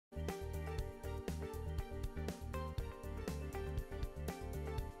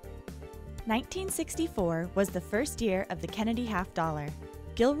1964 was the first year of the Kennedy half dollar.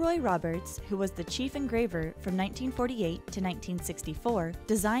 Gilroy Roberts, who was the chief engraver from 1948 to 1964,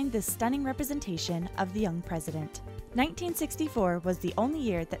 designed this stunning representation of the young president. 1964 was the only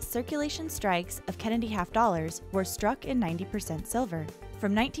year that circulation strikes of Kennedy half dollars were struck in 90% silver.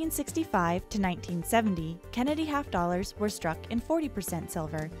 From 1965 to 1970, Kennedy half dollars were struck in 40%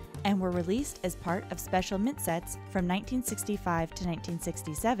 silver and were released as part of special mint sets from 1965 to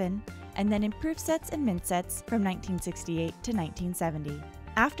 1967, and then improved sets and mint sets from 1968 to 1970.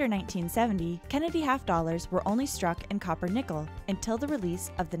 After 1970, Kennedy half dollars were only struck in copper nickel until the release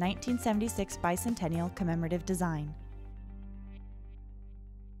of the 1976 Bicentennial Commemorative design.